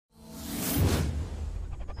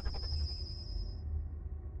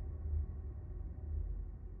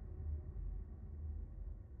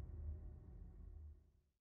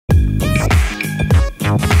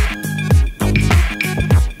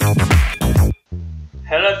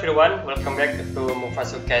Hello everyone, welcome back to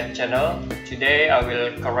Mufasucat channel. Today I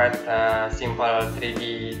will create a simple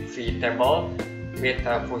 3D table with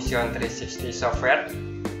Fusion 360 software.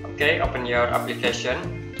 Okay, open your application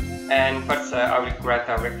and first I will create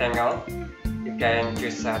a rectangle. You can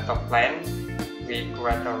choose a top plane. We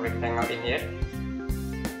create a rectangle in here.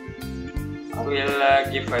 I will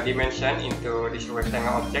give a dimension into this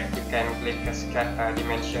rectangle object. You can click sketch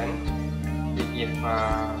dimension. We give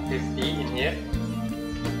 50 in here.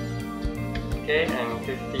 Okay, and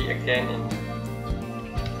 50 again in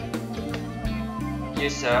here.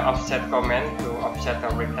 Use offset command to offset a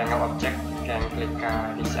rectangle object. You can click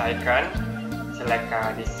this icon, select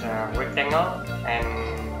this rectangle and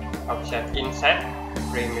offset inside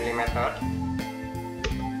 3 mm.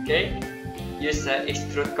 Okay, use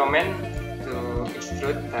extrude command to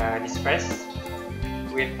extrude this face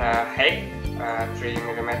with height 3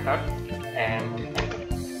 mm and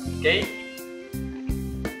okay.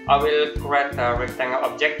 I will create a rectangle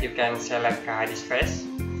object. You can select this face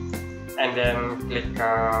and then click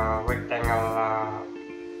rectangle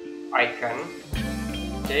icon.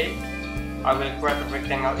 Okay, I will create a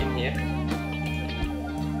rectangle in here,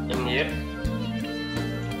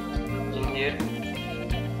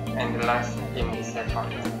 and the last in this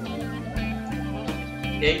corner.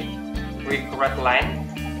 Okay, we create line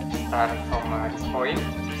start from this point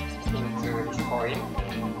into this point.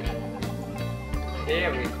 Okay,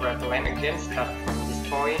 we create a line again, start from this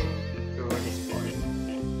point to this point.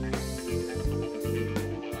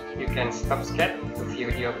 You can stop sketch to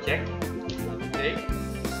view the object. Okay,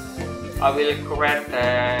 I will create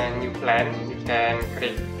a new plane. You can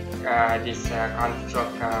click this control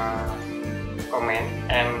command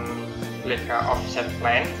and click offset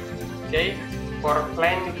plane. Okay, for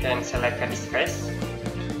plane you can select this face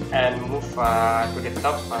and move to the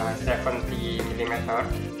top 70 mm.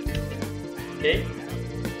 Okay,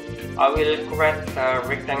 I will create a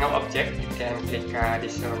rectangle object. You can click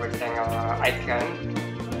this rectangle icon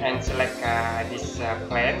and select this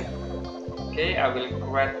plane. Okay, I will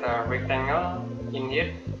create a rectangle in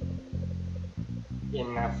here,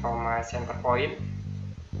 from center point.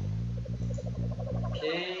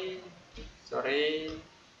 Okay, sorry,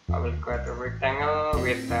 I will create a rectangle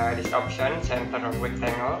with this option, center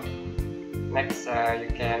rectangle. Next,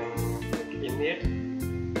 you can click in here.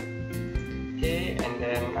 Okay, and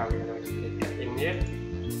then I will click in here.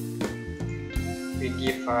 We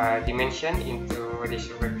give a dimension into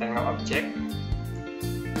this rectangle object.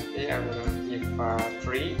 Okay, I will give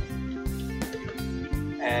 3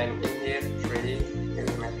 and in here 3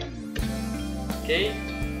 mm. Okay,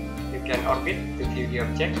 you can orbit to view the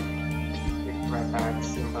object. We create a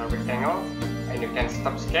simple rectangle and you can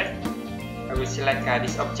stop sketch. I will select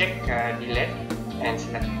this object, delete, and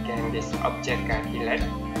select again this object, delete.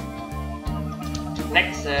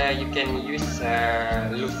 Next, you can use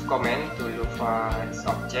loop command to loop this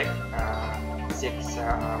object, 6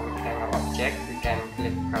 rectangle object. You can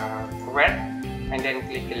click create and then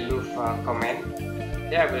click loop command.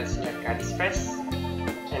 Okay, I will select this face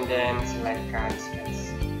and then select this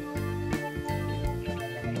face.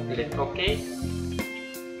 Click OK.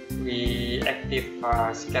 We active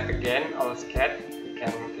sketch again, all sketch. You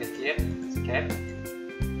can click here, sketch,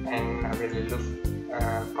 and I will loop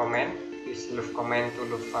command. Use loop command to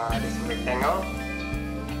loop this rectangle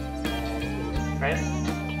and in this face.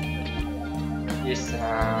 Use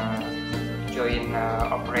join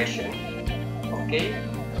operation. Okay,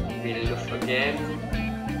 we loop again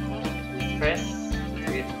this face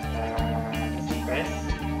with this face.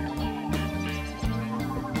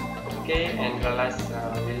 Okay, and the last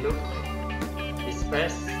we loop this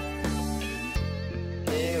face.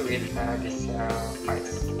 Okay, with this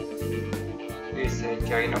face. Use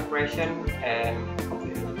join operation and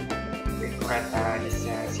we create this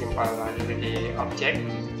simple 3D object.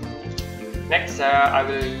 Next, I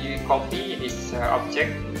will copy this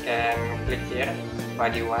object. You can click here,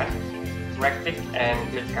 body 1, right click and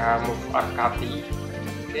click move or copy.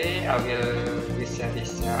 Okay, I will use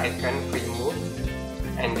this icon remove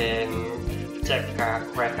and then check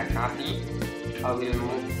create a copy. I will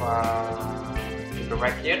move to the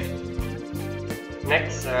right here.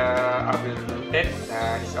 Next, I will rotate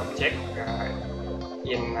this object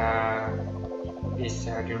in this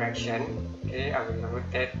direction. Okay, I will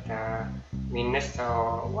rotate minus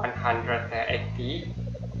 180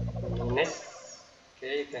 minus.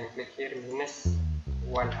 Okay, you can click here minus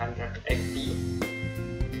 180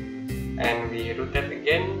 and we rotate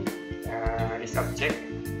again this object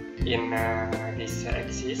in this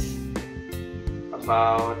axis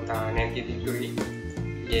about 90 degree,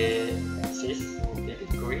 y axis 90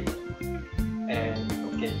 degree, and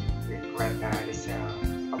okay, we create this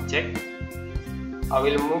object. I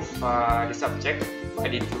will move this object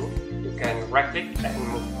body 2. You can right click and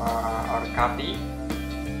move or copy.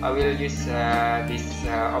 I will use this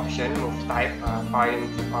option, move type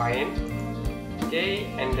point to point. Okay,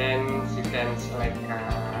 and then you can select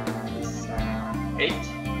this edge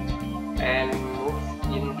and move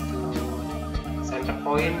into center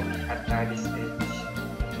point at this edge.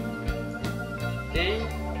 Okay,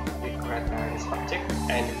 we create this object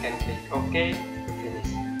and you can click OK to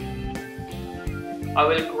finish. I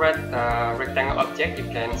will create a rectangle object. You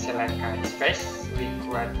can select this face. We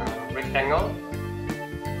create a rectangle.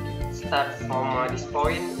 Start from this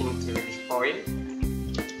point into this point.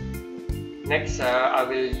 Next, I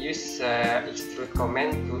will use extrude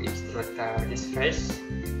command to extrude this face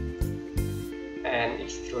and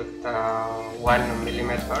extrude 1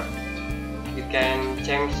 millimeter. You can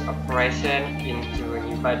change operation into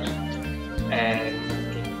new body and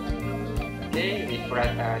okay, we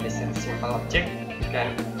create this simple object. You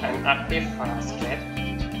can unactive sketch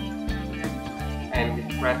and we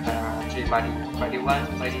create 3 body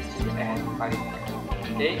 1, body 2 and body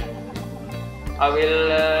 3. Okay, I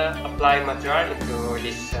will apply material into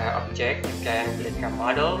this object. You can click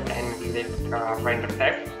model and click render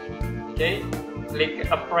tab. Okay, click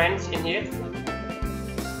appearance in here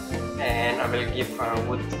and I will give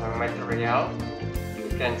wood material. You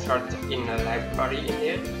can search in the library in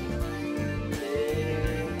here.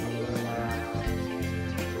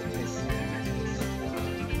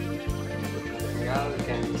 You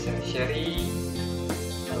can use cherry.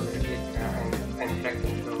 I will click and drag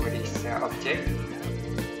into this object.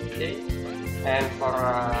 Okay, and for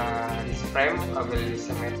this frame I will use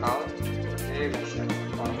a metal. Okay, we search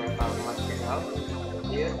for metal material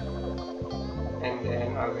here, and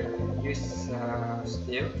then I will use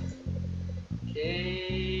steel.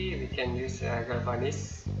 Okay, we can use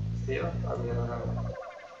galvanized steel. I will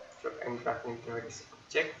drag and drag into this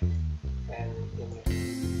object and in here.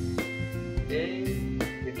 Okay,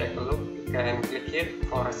 we take a look. You can click here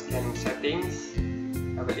for scan settings.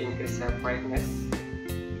 I will increase the brightness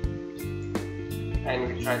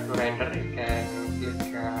and we try to render. You can click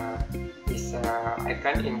this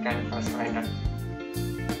icon in canvas render.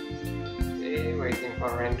 Okay, waiting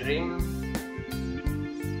for rendering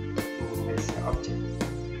in this object.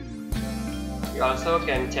 You also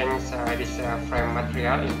can change this frame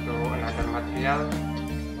material into another material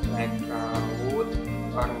like wood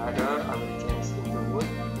or another. I will change into wood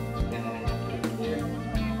and here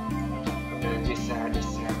I will use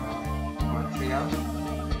this material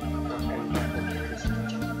and drag into this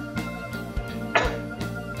object.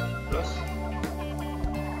 Close.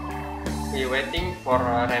 We are waiting for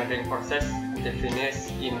rendering process to finish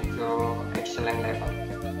into excellent level.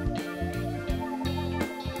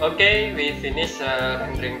 Okay, we finished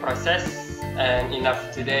rendering process. And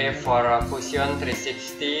enough today for Fusion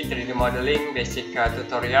 360 3D modeling basic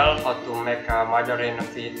tutorial how to make a Mandarin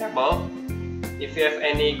V table. If you have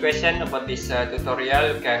any question about this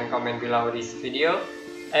tutorial, you can comment below this video.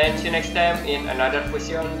 And see you next time in another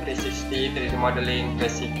Fusion 360 3D modeling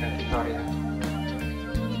basic tutorial.